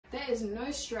is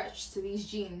no stretch to these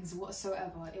jeans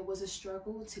whatsoever. It was a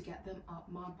struggle to get them up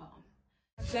my bum.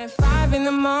 At 5 in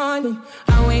the morning,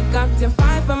 I wake up to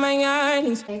 5 for my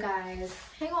earnings. Hey guys,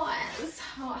 hang on,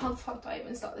 how the fuck do I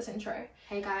even start this intro?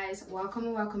 Hey guys, welcome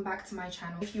and welcome back to my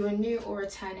channel. If you are new or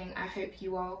returning, I hope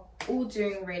you are all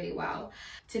doing really well.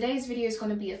 Today's video is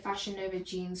going to be a Fashionnova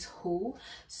jeans haul.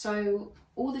 So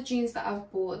all the jeans that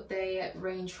I've bought, they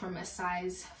range from a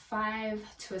size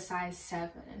 5 to a size 7.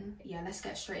 Yeah, let's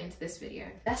get straight into this video.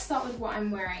 Let's start with what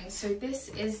I'm wearing. So this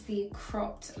is the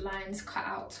cropped lines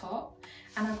cutout top,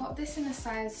 and I got this in a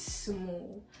size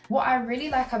small. What I really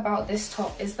like about this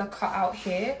top is the cutout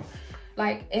here.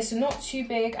 Like, it's not too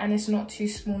big and it's not too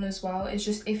small as well. It's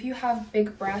just, if you have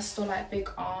big breasts or like big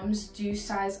arms, do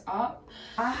size up.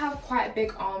 I have quite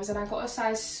big arms and I got a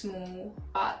size small,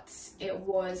 but it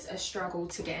was a struggle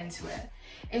to get into it.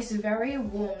 It's very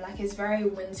warm, like it's very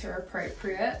winter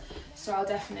appropriate, so I'll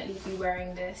definitely be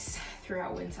wearing this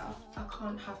throughout winter. I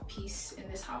can't have peace in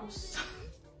this house.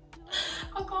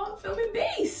 I can't film in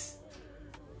peace.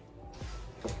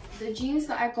 The jeans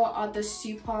that I got are the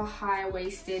super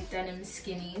high-waisted denim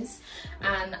skinnies,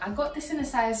 and I got this in a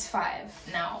size 5.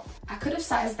 Now, I could have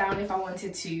sized down if I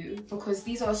wanted to, because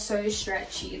these are so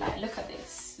stretchy. Like, look at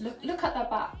this. Look at the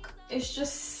back. It's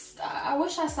just, I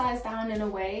wish I sized down in a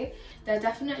way. They're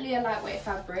definitely a lightweight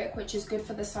fabric, which is good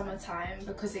for the summertime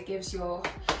because it gives your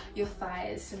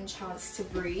thighs some chance to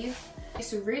breathe.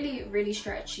 It's really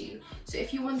stretchy, so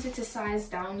if you wanted to size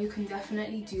down, you can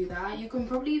definitely do that. You can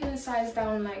probably even size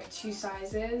down like 2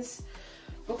 sizes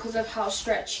because of how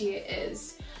stretchy it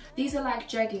is. These are like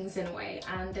jeggings in a way,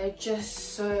 and they're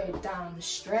just so damn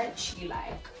stretchy,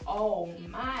 like, oh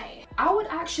my. I would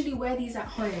actually wear these at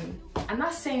home, and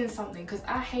that's saying something because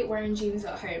I hate wearing jeans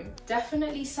at home.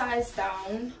 Definitely size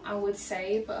down, I would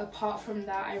say, but apart from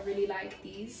that, I really like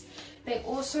these. They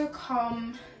also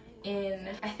come in,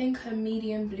 I think, a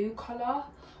medium blue color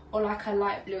or like a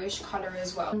light bluish color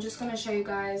as well. I'm just going to show you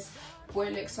guys what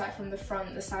it looks like from the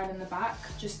front, the side and the back,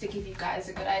 just to give you guys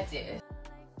a good idea.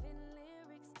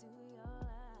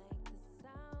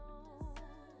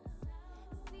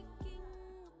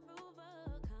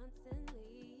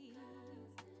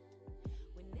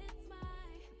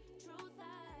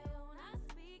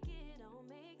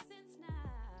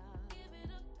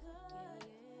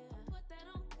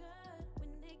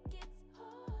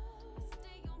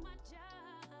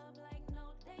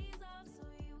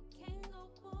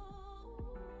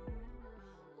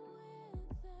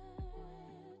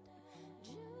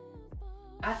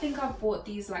 I think I've bought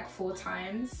these like 4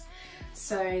 times,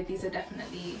 so these are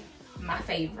definitely my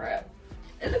favorite.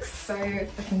 It looks so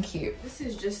freaking cute. This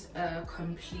is just a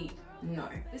complete no.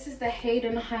 This is the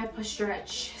Hayden hyper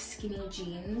stretch skinny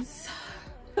jeans.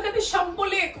 Look at this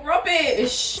shambolic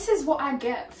rubbish. This is what I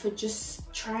get for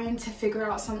just trying to figure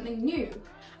out something new.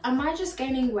 Am I just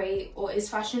gaining weight, or is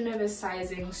Fashion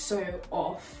sizing so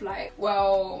off? Like,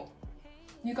 well,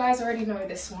 you guys already know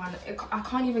this one. I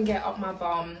can't even get up my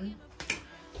bum.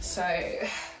 So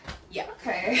yeah,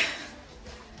 okay.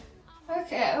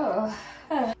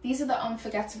 These are the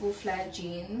Unforgettable flare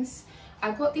jeans. I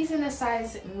got these in a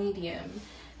size medium.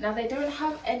 Now, they don't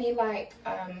have any like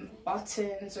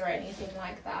buttons or anything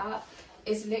like that.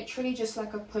 It's literally just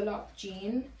like a pull-up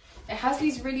jean. It has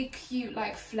these really cute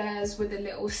like flares with a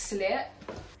little slit.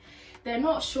 They're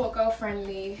not short girl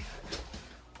friendly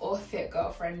or thick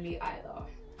girl friendly either.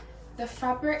 The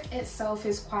fabric itself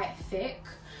is quite thick.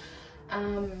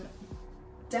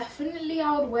 Definitely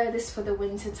I would wear this for the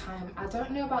winter time. I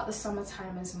don't know about the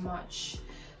summertime as much,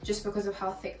 just because of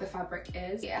how thick the fabric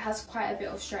is. It has quite a bit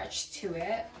of stretch to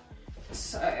it,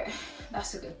 so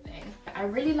that's a good thing. I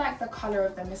really like the color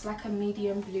of them. It's like a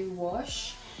medium blue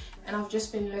wash, and I've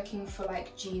just been looking for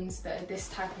like jeans that are this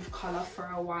type of color for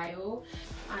a while.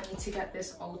 I need to get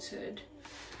this altered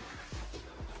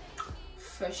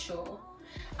for sure.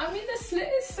 I mean, the slit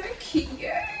is so cute.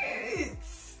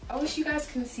 I wish you guys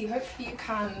can see, hopefully you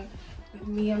can, with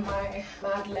me and my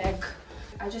mad leg.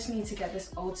 I just need to get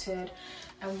this altered,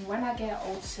 and when I get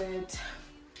altered,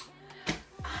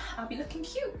 I'll be looking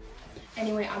cute.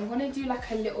 Anyway, I'm gonna do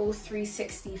like a little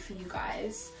 360 for you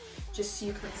guys, just so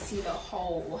you can see the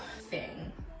whole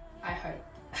thing, I hope.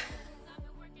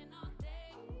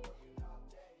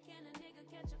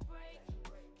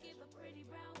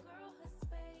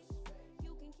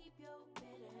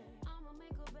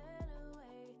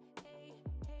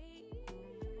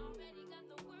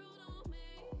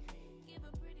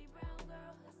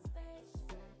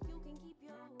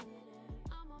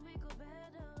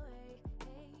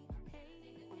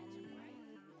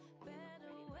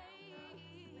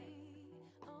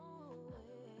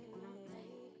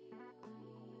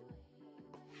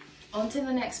 On to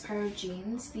the next pair of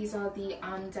jeans. These are the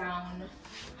I'm Down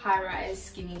high-rise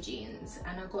skinny jeans,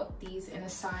 and I got these in a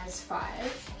size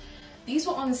 5. These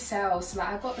were on sale, so like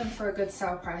I got them for a good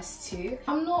sale price too.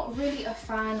 I'm not really a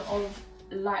fan of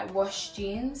light wash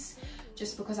jeans,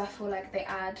 just because I feel like they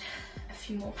add a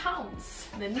few more pounds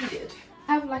than needed.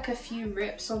 I have like a few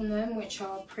rips on them, which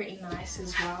are pretty nice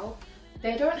as well.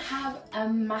 They don't have a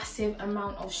massive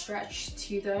amount of stretch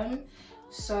to them,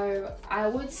 so I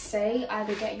would say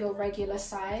either get your regular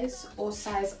size or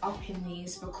size up in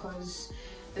these, because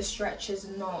the stretch is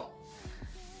not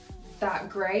that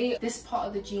great. This part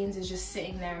of the jeans is just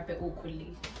sitting there a bit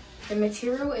awkwardly. The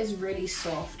material is really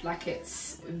soft, like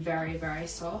it's very, very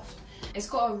soft. It's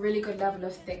got a really good level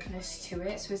of thickness to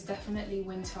it, so it's definitely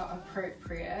winter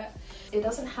appropriate. It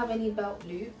doesn't have any belt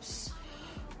loops,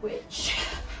 which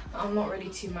I'm not really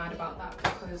too mad about that,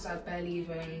 because I barely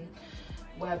even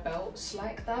wear belts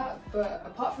like that. But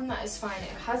apart from that, it's fine.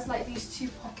 It has like these 2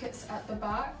 pockets at the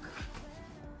back,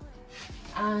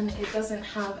 and it doesn't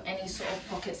have any sort of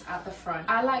pockets at the front.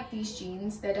 I like these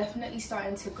jeans. They're definitely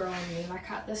starting to grow on me. Like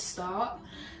at the start,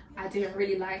 I didn't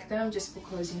really like them just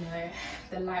because, you know,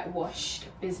 the light washed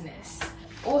business.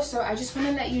 Also, I just want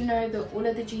to let you know that all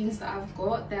of the jeans that I've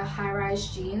got, they're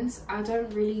high-rise jeans. I don't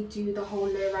really do the whole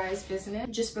low-rise business,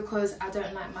 just because I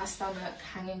don't like my stomach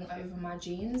hanging over my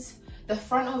jeans. The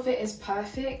front of it is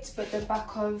perfect, but the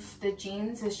back of the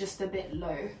jeans is just a bit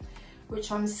low,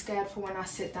 which I'm scared for when I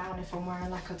sit down if I'm wearing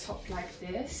like a top like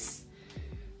this.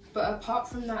 But apart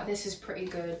from that, this is pretty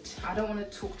good. I don't want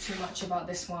to talk too much about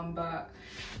this one, but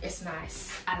it's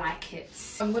nice. I like it.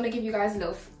 I'm going to give you guys a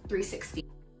little 360.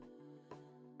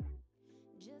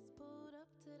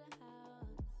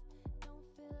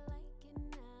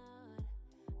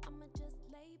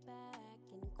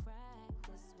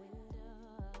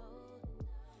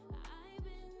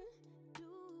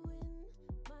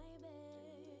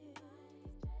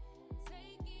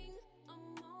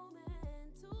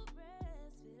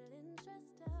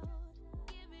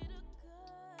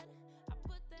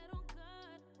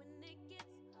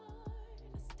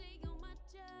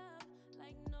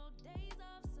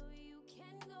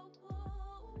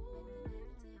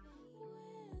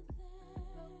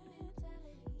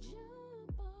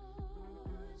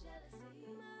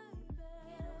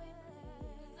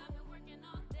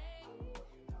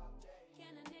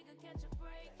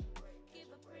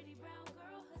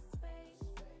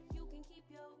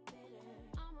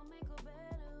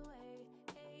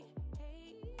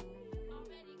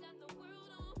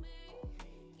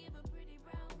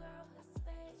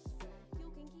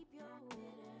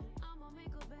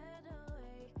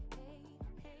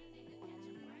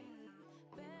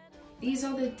 These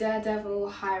are the Daredevil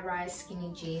high-rise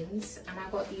skinny jeans, and I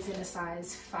got these in a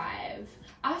size 5.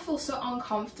 I feel so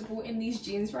uncomfortable in these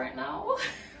jeans right now.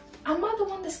 Am I the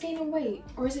one that's gaining weight,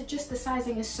 or is it just the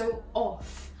sizing is so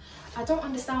off? I don't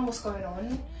understand what's going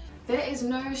on. There is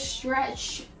no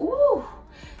stretch. Ooh!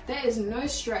 There is no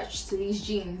stretch to these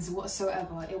jeans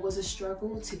whatsoever. It was a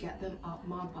struggle to get them up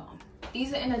my bum.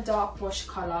 These are in a dark wash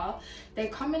color. They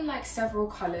come in like several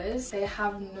colors. They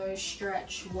have no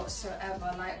stretch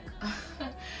whatsoever. Like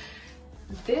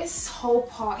this whole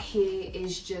part here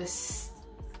is just,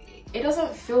 it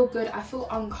doesn't feel good. I feel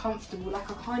uncomfortable. Like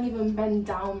I can't even bend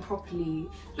down properly.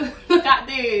 Look at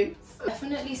this.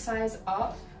 Definitely size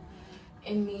up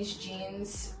in these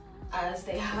jeans, as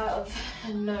they have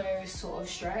no sort of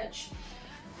stretch.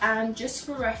 And just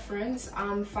for reference,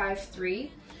 I'm 5'3",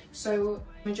 so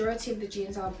majority of the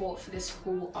jeans I bought for this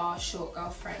haul are short girl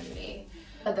friendly.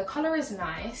 The color is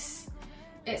nice,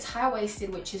 it's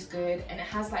high-waisted, which is good, and it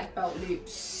has like belt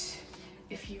loops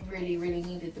if you really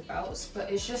needed the belts,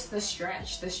 but it's just the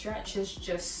stretch is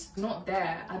just not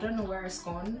there. I don't know where it's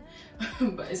gone,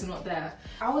 but it's not there.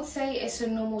 I would say it's a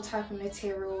normal type of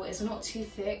material. It's not too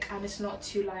thick and it's not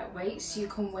too lightweight, so you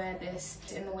can wear this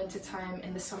in the winter time,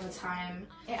 in the summertime.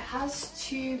 It has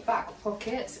 2 back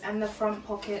pockets, and the front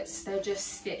pockets, they're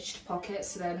just stitched pockets,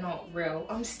 so they're not real.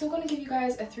 I'm still gonna give you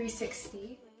guys a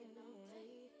 360.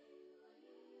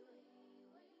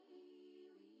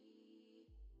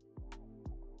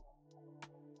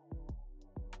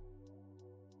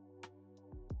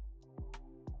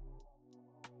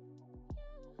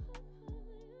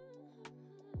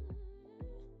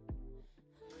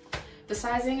 The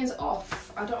sizing is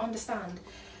off. I don't understand.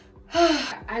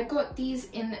 I got these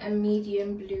in a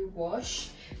medium blue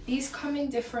wash. These come in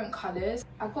different colors.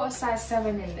 I got a size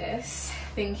 7 in this,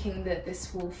 thinking that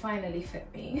this will finally fit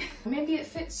me. Maybe it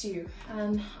fits you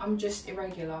and I'm just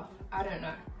irregular. I don't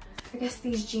know. I guess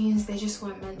these jeans, they just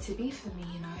weren't meant to be for me,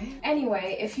 you know?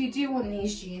 Anyway, if you do want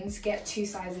these jeans, get 2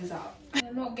 sizes up.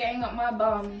 They're not getting up my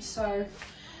bum, so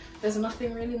there's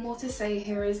nothing really more to say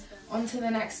here. Is on to the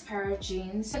next pair of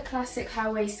jeans. The classic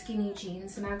high-waist skinny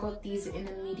jeans, and I got these in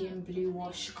a medium blue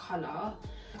wash colour.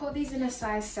 I got these in a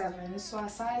size 7, so I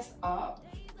sized up.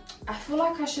 I feel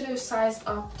like I should have sized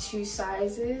up 2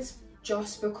 sizes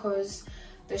just because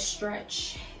the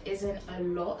stretch isn't a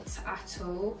lot at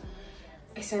all.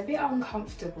 It's a bit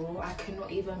uncomfortable. I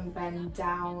cannot even bend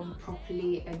down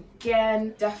properly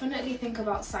again. Definitely think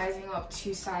about sizing up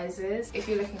 2 sizes if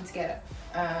you're looking to get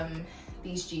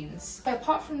these jeans. But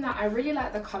apart from that, I really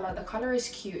like the colour. The colour is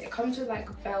cute. It comes with like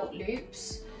belt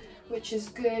loops, which is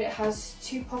good. It has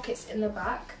 2 pockets in the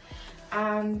back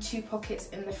and 2 pockets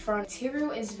in the front.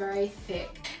 Material is very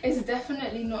thick. It's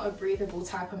definitely not a breathable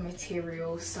type of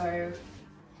material, so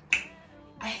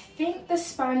I think the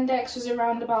spandex was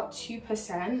around about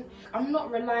 2%. I'm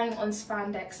not relying on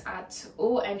spandex at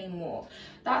all anymore.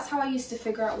 That's how I used to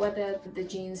figure out whether the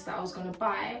jeans that I was gonna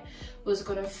buy was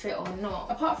gonna fit or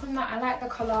not. Apart from that, I like the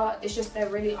colour. It's just they're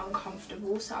really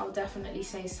uncomfortable, so I'll definitely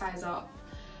say size up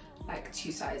like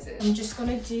 2 sizes. I'm just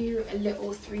gonna do a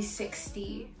little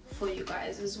 360 for you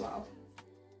guys as well.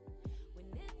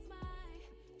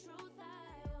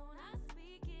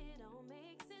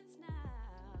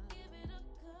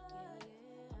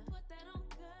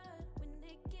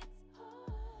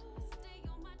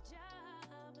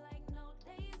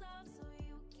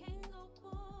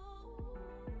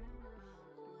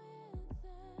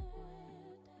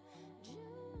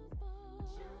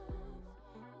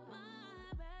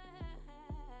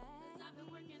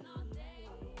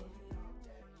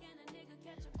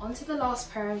 On to the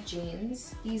last pair of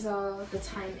jeans. These are the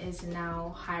Time Is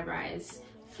Now high-rise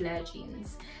flare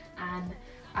jeans, and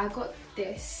I got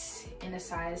this in a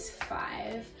size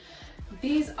 5.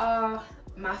 These are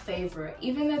my favorite.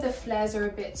 Even though the flares are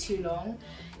a bit too long,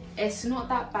 it's not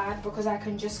that bad because I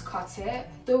can just cut it.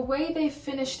 The way they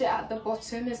finished it at the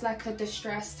bottom is like a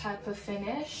distressed type of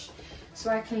finish, so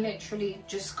I can literally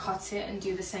just cut it and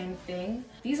do the same thing.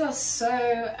 These are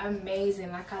so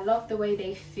amazing. Like, I love the way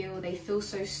they feel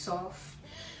so soft,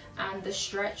 and the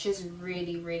stretch is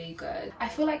really good. I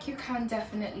feel like you can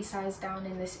definitely size down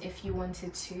in this if you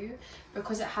wanted to,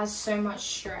 because it has so much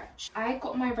stretch. I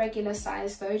got my regular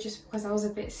size though, just because I was a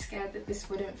bit scared that this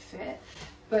wouldn't fit,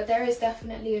 but there is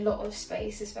definitely a lot of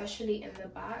space, especially in the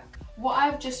back. What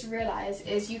I've just realized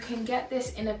is you can get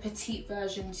this in a petite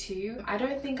version too. I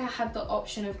don't think I had the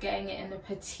option of getting it in a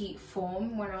petite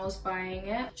form when I was buying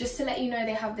it. Just to let you know,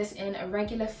 they have this in a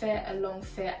regular fit, a long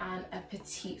fit, and a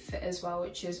petite fit as well,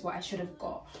 which is what I should have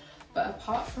got. But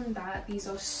apart from that, these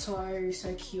are so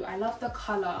cute. I love the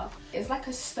color. It's like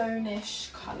a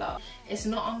stonish color. It's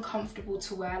not uncomfortable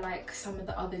to wear like some of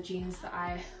the other jeans that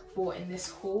I bought in this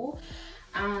haul.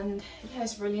 And yeah,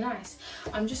 it's really nice.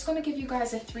 I'm just gonna give you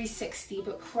guys a 360,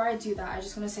 but before I do that, I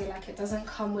just want to say, like, it doesn't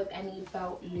come with any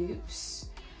belt loops,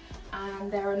 and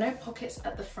there are no pockets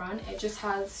at the front. It just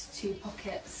has 2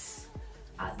 pockets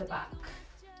at the back.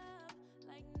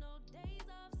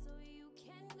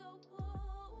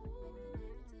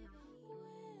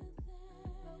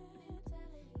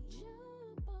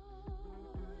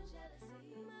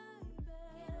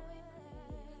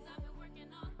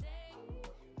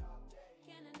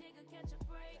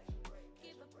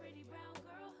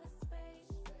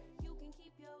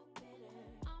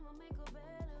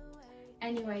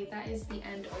 Anyway, that is the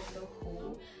end of the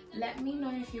haul. Let me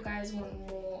know if you guys want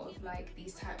more of like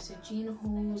these types of jean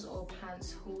hauls or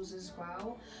pants hauls as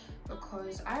well,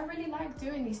 because I really like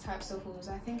doing these types of hauls.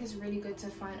 I think it's really good to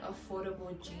find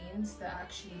affordable jeans that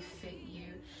actually fit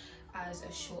you as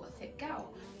a short, thick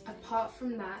gal. Apart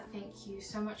from that, thank you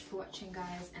so much for watching,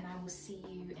 guys, and I will see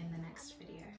you in the next video.